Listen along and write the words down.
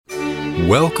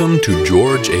Welcome to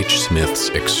George H. Smith's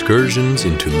Excursions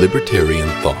into Libertarian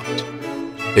Thought,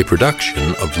 a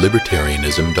production of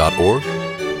libertarianism.org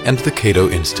and the Cato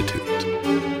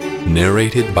Institute.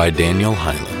 Narrated by Daniel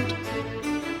Hyland.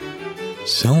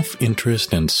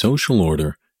 Self-Interest and Social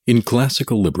Order in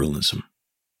Classical Liberalism.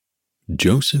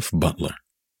 Joseph Butler.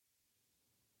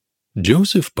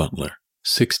 Joseph Butler,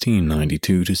 1692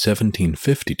 to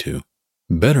 1752,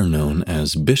 better known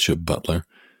as Bishop Butler,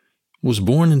 was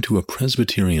born into a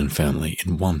Presbyterian family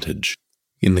in Wantage,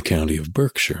 in the county of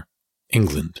Berkshire,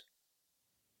 England.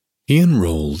 He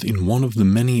enrolled in one of the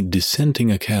many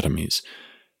dissenting academies,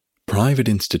 private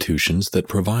institutions that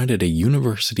provided a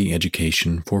university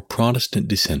education for Protestant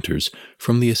dissenters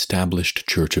from the established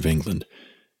Church of England,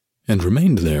 and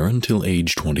remained there until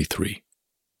age 23.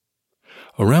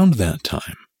 Around that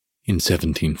time, in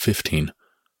 1715,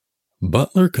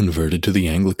 Butler converted to the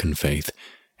Anglican faith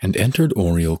and entered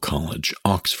Oriel College,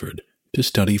 Oxford, to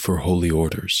study for holy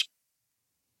orders.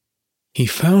 He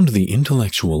found the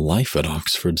intellectual life at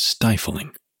Oxford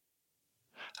stifling.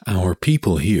 "Our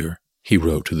people here," he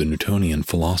wrote to the Newtonian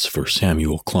philosopher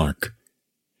Samuel Clarke,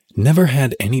 "never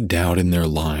had any doubt in their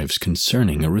lives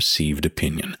concerning a received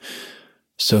opinion,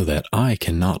 so that I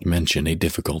cannot mention a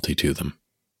difficulty to them."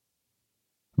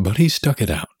 But he stuck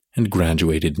it out and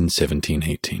graduated in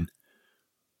 1718.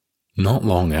 Not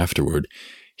long afterward,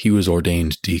 he was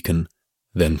ordained deacon,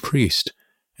 then priest,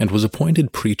 and was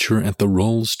appointed preacher at the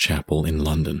Rolls Chapel in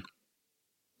London.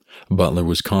 Butler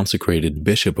was consecrated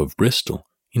Bishop of Bristol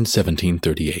in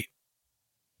 1738.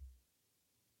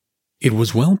 It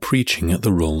was while preaching at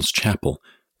the Rolls Chapel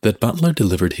that Butler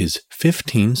delivered his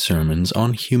 15 sermons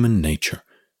on human nature,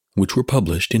 which were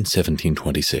published in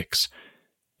 1726.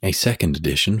 A second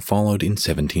edition followed in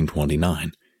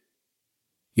 1729.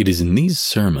 It is in these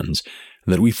sermons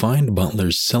that we find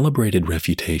Butler's celebrated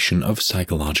refutation of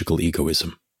psychological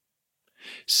egoism.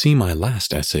 See my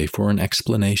last essay for an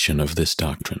explanation of this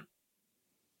doctrine.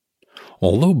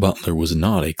 Although Butler was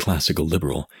not a classical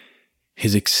liberal,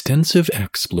 his extensive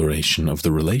exploration of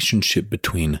the relationship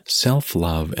between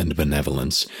self-love and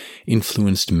benevolence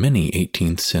influenced many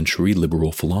 18th century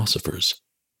liberal philosophers.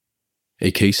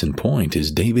 A case in point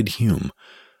is David Hume,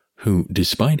 who,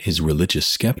 despite his religious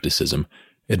skepticism,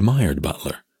 admired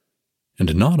Butler.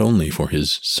 And not only for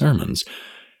his sermons,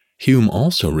 Hume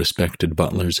also respected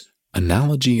Butler's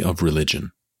Analogy of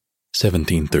Religion,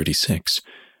 1736,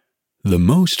 the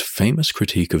most famous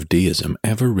critique of deism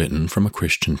ever written from a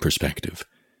Christian perspective.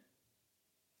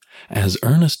 As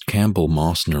Ernest Campbell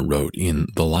Mosner wrote in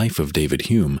The Life of David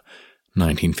Hume,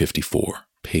 1954,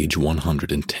 page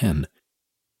 110,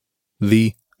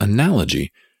 the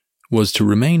Analogy was to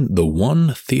remain the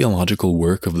one theological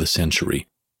work of the century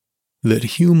that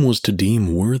Hume was to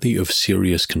deem worthy of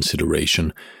serious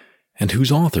consideration, and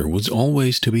whose author was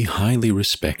always to be highly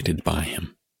respected by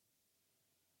him.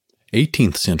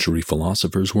 18th century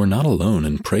philosophers were not alone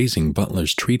in praising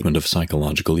Butler's treatment of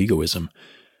psychological egoism.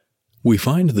 We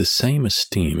find the same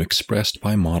esteem expressed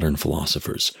by modern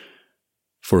philosophers.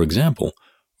 For example,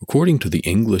 according to the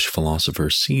English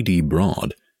philosopher C.D.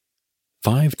 Broad,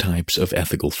 5 Types of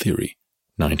Ethical Theory,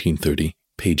 1930,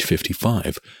 page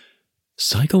 55,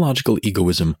 psychological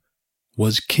egoism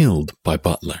was killed by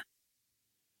Butler.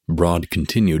 Broad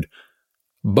continued,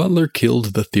 "Butler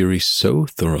killed the theory so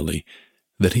thoroughly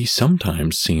that he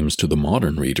sometimes seems to the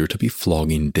modern reader to be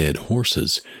flogging dead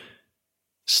horses.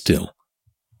 Still,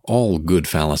 all good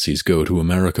fallacies go to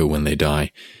America when they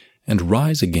die, and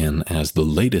rise again as the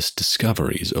latest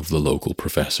discoveries of the local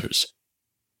professors.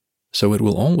 So it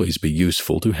will always be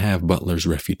useful to have Butler's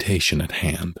refutation at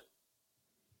hand."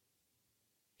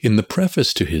 In the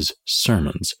preface to his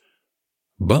Sermons,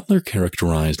 Butler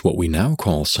characterized what we now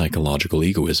call psychological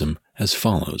egoism as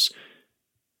follows: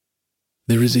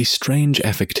 "There is a strange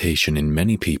affectation in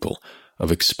many people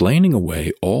of explaining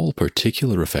away all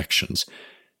particular affections,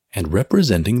 and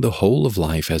representing the whole of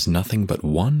life as nothing but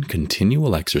one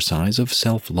continual exercise of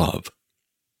self-love.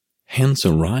 Hence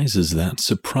arises that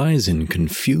surprising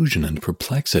confusion and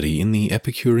perplexity in the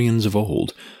Epicureans of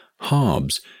old,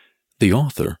 Hobbes, the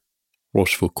author,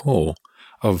 Rochefoucauld,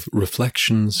 of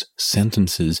Reflections,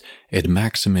 Sentences, et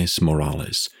Maximes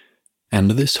Morales,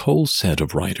 and this whole set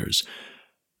of writers,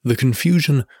 the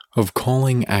confusion of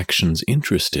calling actions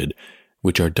interested,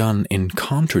 which are done in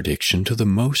contradiction to the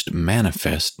most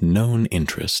manifest known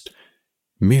interest,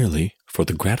 merely for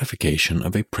the gratification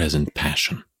of a present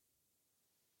passion."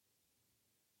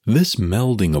 This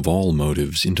melding of all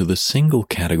motives into the single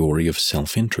category of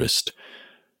self-interest,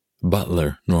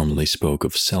 Butler normally spoke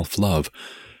of self-love,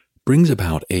 brings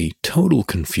about a total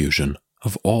confusion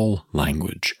of all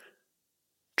language.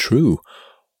 True,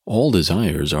 All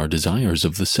desires are desires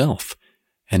of the self,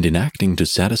 and in acting to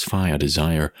satisfy a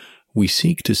desire, we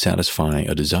seek to satisfy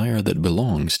a desire that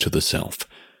belongs to the self.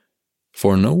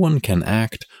 For no one can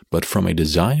act but from a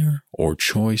desire or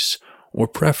choice or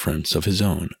preference of his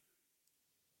own.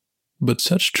 But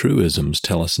such truisms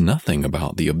tell us nothing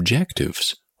about the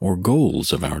objectives or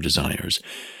goals of our desires,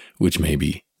 which may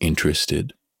be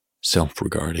interested,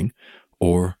 self-regarding,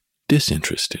 or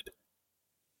disinterested.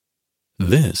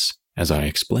 This, as I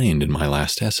explained in my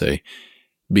last essay,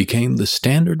 became the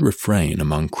standard refrain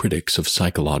among critics of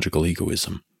psychological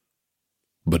egoism.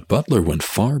 But Butler went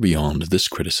far beyond this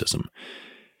criticism.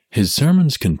 His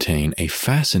sermons contain a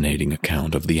fascinating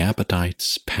account of the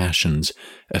appetites, passions,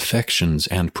 affections,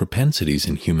 and propensities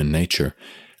in human nature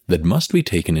that must be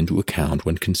taken into account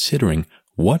when considering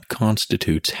what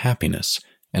constitutes happiness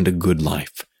and a good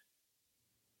life.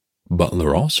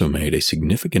 Butler also made a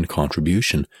significant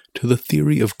contribution to the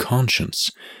theory of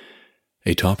conscience,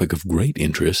 a topic of great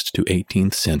interest to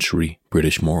 18th century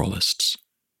British moralists.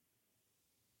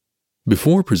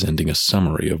 Before presenting a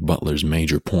summary of Butler's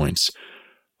major points,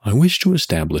 I wish to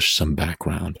establish some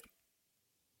background.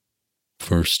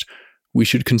 First, we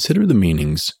should consider the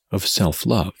meanings of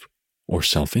self-love, or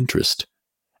self-interest,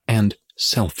 and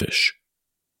selfish.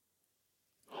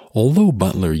 Although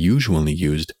Butler usually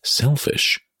used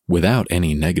selfish without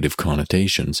any negative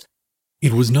connotations,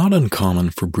 it was not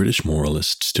uncommon for British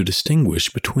moralists to distinguish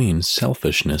between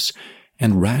selfishness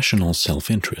and rational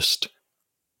self-interest.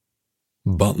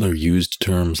 Butler used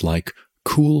terms like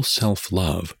cool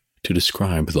self-love to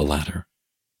describe the latter.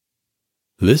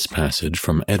 This passage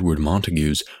from Edward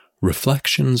Montagu's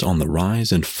Reflections on the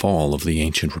Rise and Fall of the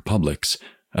Ancient Republics,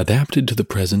 adapted to the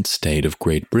present state of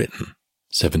Great Britain,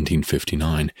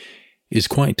 1759, is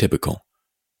quite typical.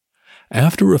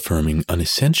 After affirming an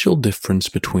essential difference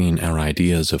between our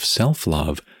ideas of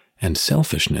self-love and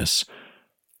selfishness,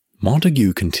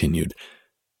 Montagu continued,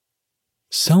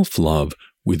 "Self-love,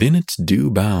 within its due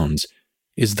bounds,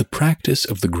 is the practice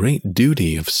of the great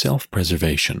duty of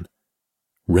self-preservation,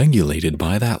 regulated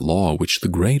by that law which the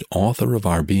great author of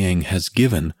our being has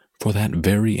given for that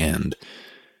very end.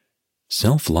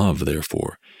 Self-love,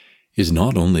 therefore, is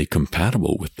not only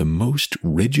compatible with the most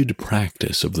rigid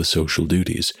practice of the social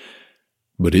duties,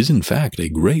 but is in fact a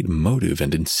great motive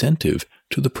and incentive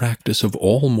to the practice of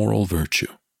all moral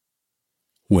virtue.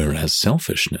 Whereas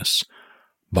selfishness,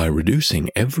 by reducing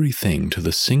everything to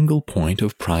the single point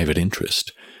of private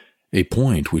interest, a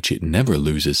point which it never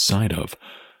loses sight of,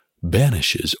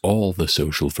 banishes all the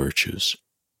social virtues."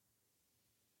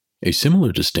 A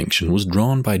similar distinction was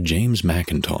drawn by James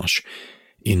Mackintosh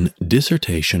in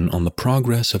Dissertation on the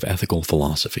Progress of Ethical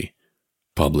Philosophy,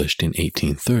 published in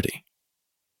 1830.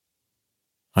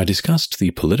 I discussed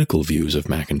the political views of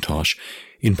Mackintosh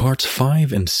in parts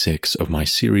 5 and 6 of my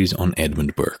series on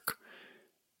Edmund Burke.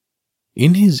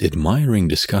 In his admiring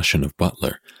discussion of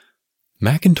Butler,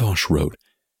 Mackintosh wrote,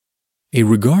 "A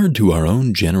regard to our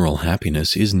own general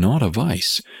happiness is not a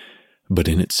vice, but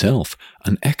in itself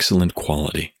an excellent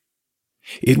quality.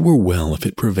 It were well if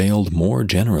it prevailed more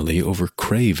generally over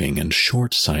craving and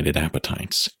short-sighted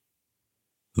appetites.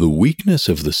 The weakness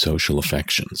of the social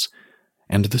affections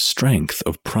and the strength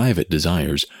of private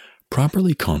desires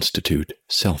properly constitute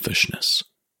selfishness,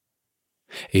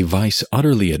 a vice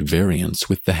utterly at variance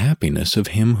with the happiness of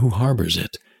him who harbors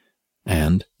it,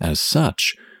 and, as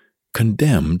such,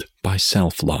 condemned by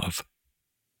self-love."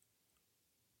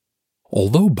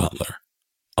 Although Butler,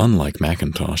 unlike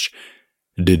Mackintosh,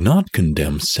 did not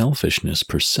condemn selfishness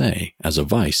per se as a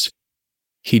vice,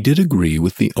 he did agree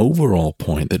with the overall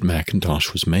point that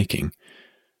Mackintosh was making.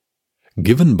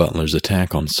 Given Butler's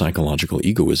attack on psychological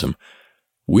egoism,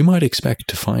 we might expect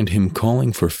to find him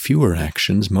calling for fewer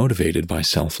actions motivated by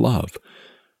self-love.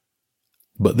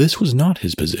 But this was not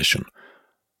his position.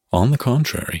 On the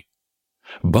contrary,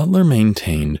 Butler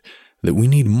maintained that we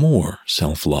need more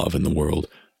self-love in the world,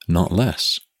 not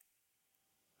less.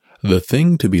 The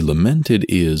thing to be lamented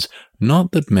is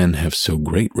not that men have so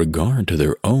great regard to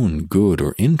their own good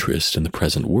or interest in the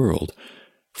present world,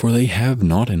 for they have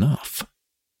not enough.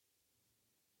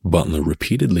 Butler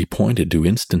repeatedly pointed to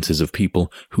instances of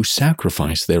people who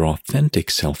sacrifice their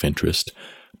authentic self-interest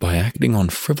by acting on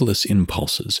frivolous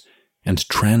impulses and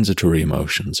transitory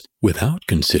emotions without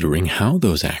considering how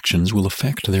those actions will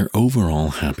affect their overall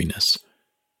happiness.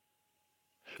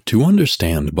 To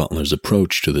understand Butler's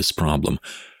approach to this problem,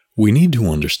 we need to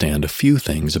understand a few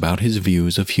things about his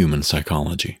views of human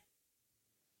psychology.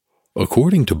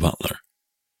 According to Butler,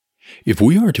 if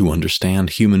we are to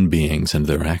understand human beings and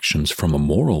their actions from a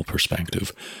moral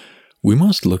perspective, we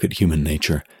must look at human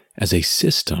nature as a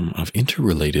system of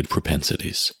interrelated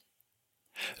propensities.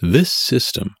 This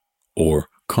system, or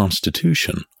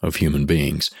constitution of human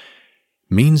beings,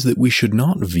 means that we should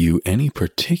not view any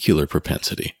particular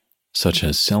propensity, such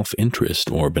as self-interest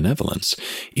or benevolence,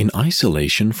 in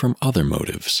isolation from other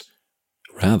motives.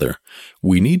 Rather,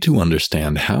 we need to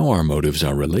understand how our motives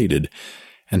are related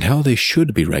and how they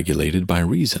should be regulated by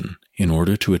reason in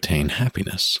order to attain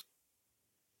happiness.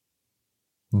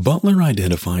 Butler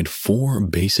identified 4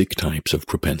 basic types of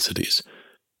propensities.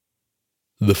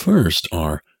 The first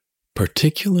are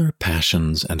particular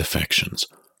passions and affections,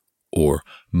 or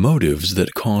motives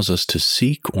that cause us to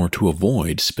seek or to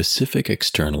avoid specific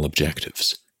external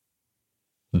objectives.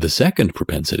 The second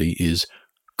propensity is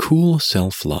cool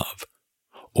self-love,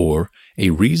 or a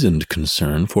reasoned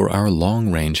concern for our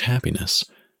long-range happiness.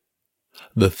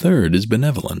 The third is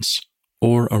benevolence,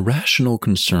 or a rational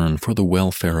concern for the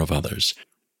welfare of others.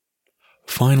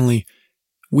 Finally,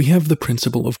 we have the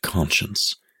principle of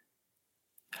conscience.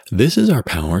 This is our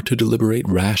power to deliberate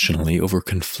rationally over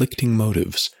conflicting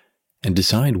motives and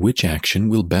decide which action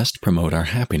will best promote our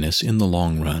happiness in the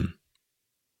long run.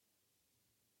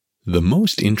 The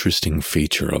most interesting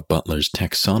feature of Butler's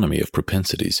taxonomy of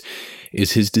propensities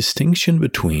is his distinction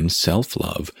between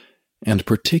self-love and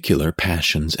particular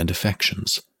passions and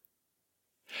affections.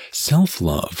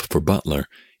 Self-love, for Butler,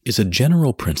 is a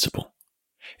general principle,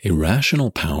 a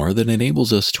rational power that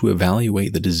enables us to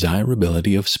evaluate the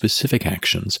desirability of specific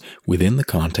actions within the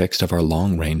context of our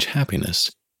long-range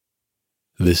happiness.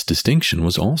 This distinction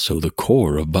was also the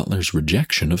core of Butler's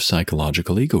rejection of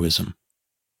psychological egoism.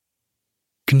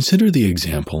 Consider the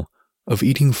example of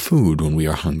eating food when we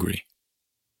are hungry.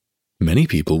 Many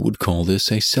people would call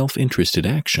this a self-interested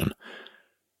action,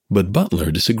 but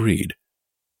Butler disagreed.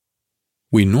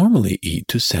 We normally eat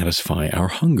to satisfy our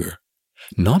hunger,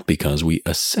 not because we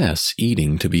assess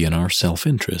eating to be in our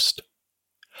self-interest.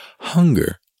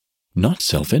 Hunger, not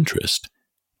self-interest,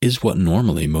 is what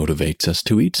normally motivates us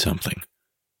to eat something.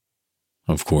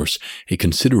 Of course, a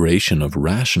consideration of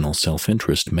rational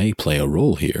self-interest may play a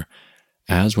role here,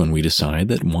 as when we decide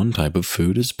that one type of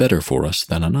food is better for us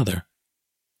than another.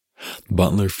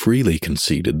 Butler freely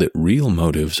conceded that real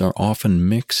motives are often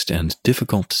mixed and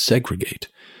difficult to segregate,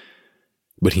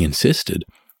 but he insisted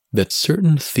that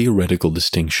certain theoretical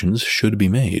distinctions should be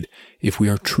made if we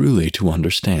are truly to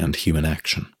understand human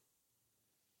action.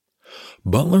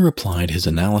 Butler applied his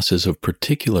analysis of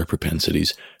particular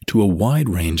propensities to a wide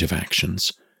range of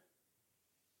actions.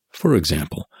 For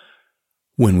example,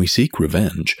 when we seek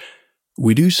revenge,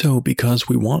 we do so because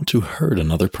we want to hurt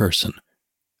another person,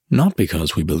 not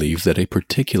because we believe that a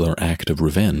particular act of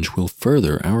revenge will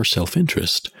further our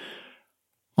self-interest.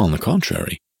 On the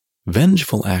contrary,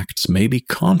 vengeful acts may be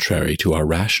contrary to our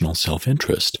rational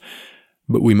self-interest,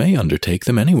 but we may undertake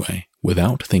them anyway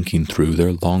without thinking through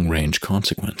their long-range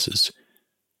consequences.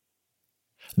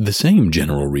 The same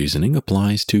general reasoning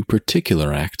applies to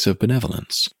particular acts of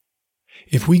benevolence.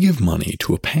 If we give money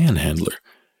to a panhandler,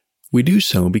 we do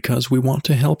so because we want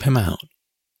to help him out,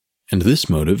 and this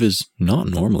motive is not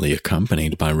normally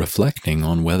accompanied by reflecting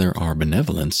on whether our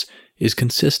benevolence is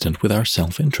consistent with our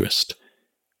self-interest.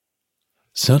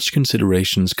 Such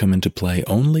considerations come into play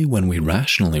only when we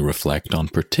rationally reflect on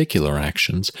particular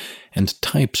actions and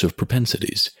types of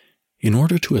propensities, in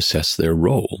order to assess their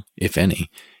role, if any,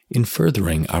 in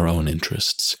furthering our own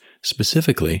interests,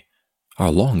 specifically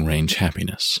our long-range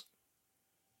happiness.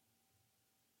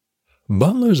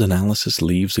 Butler's analysis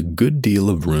leaves a good deal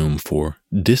of room for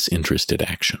disinterested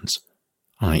actions,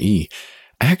 i.e.,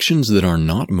 actions that are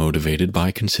not motivated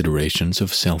by considerations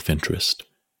of self-interest.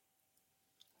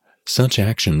 Such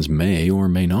actions may or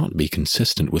may not be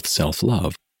consistent with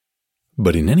self-love,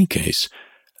 but in any case,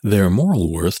 their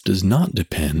moral worth does not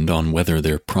depend on whether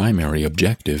their primary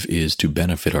objective is to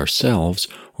benefit ourselves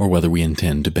or whether we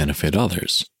intend to benefit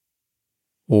others.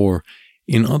 Or,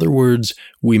 in other words,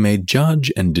 we may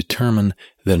judge and determine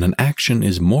that an action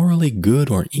is morally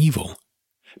good or evil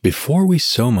before we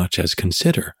so much as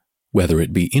consider whether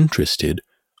it be interested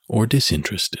or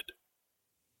disinterested.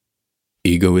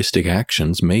 Egoistic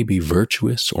actions may be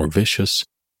virtuous or vicious,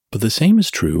 but the same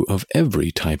is true of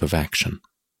every type of action.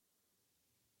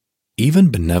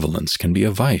 Even benevolence can be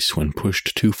a vice when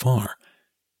pushed too far,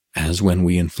 as when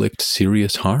we inflict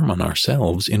serious harm on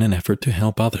ourselves in an effort to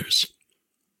help others.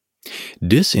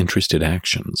 Disinterested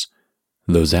actions,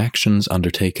 those actions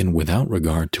undertaken without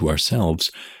regard to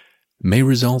ourselves, may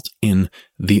result in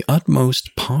the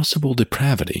utmost possible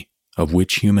depravity of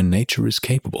which human nature is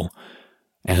capable,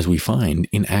 as we find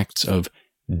in acts of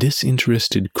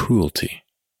disinterested cruelty.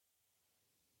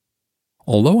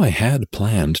 Although I had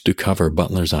planned to cover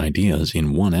Butler's ideas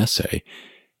in one essay,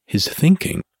 his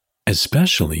thinking,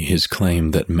 especially his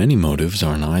claim that many motives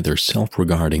are neither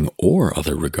self-regarding or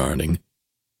other-regarding,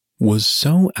 was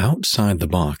so outside the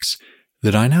box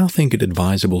that I now think it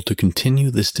advisable to continue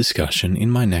this discussion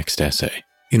in my next essay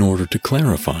in order to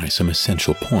clarify some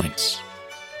essential points.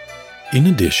 In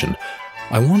addition,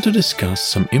 I want to discuss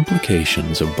some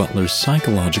implications of Butler's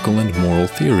psychological and moral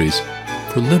theories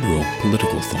for liberal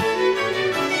political thought.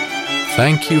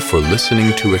 Thank you for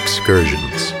listening to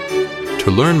Excursions.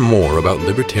 To learn more about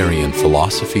libertarian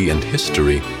philosophy and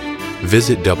history,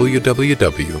 visit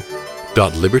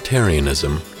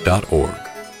www.libertarianism.org.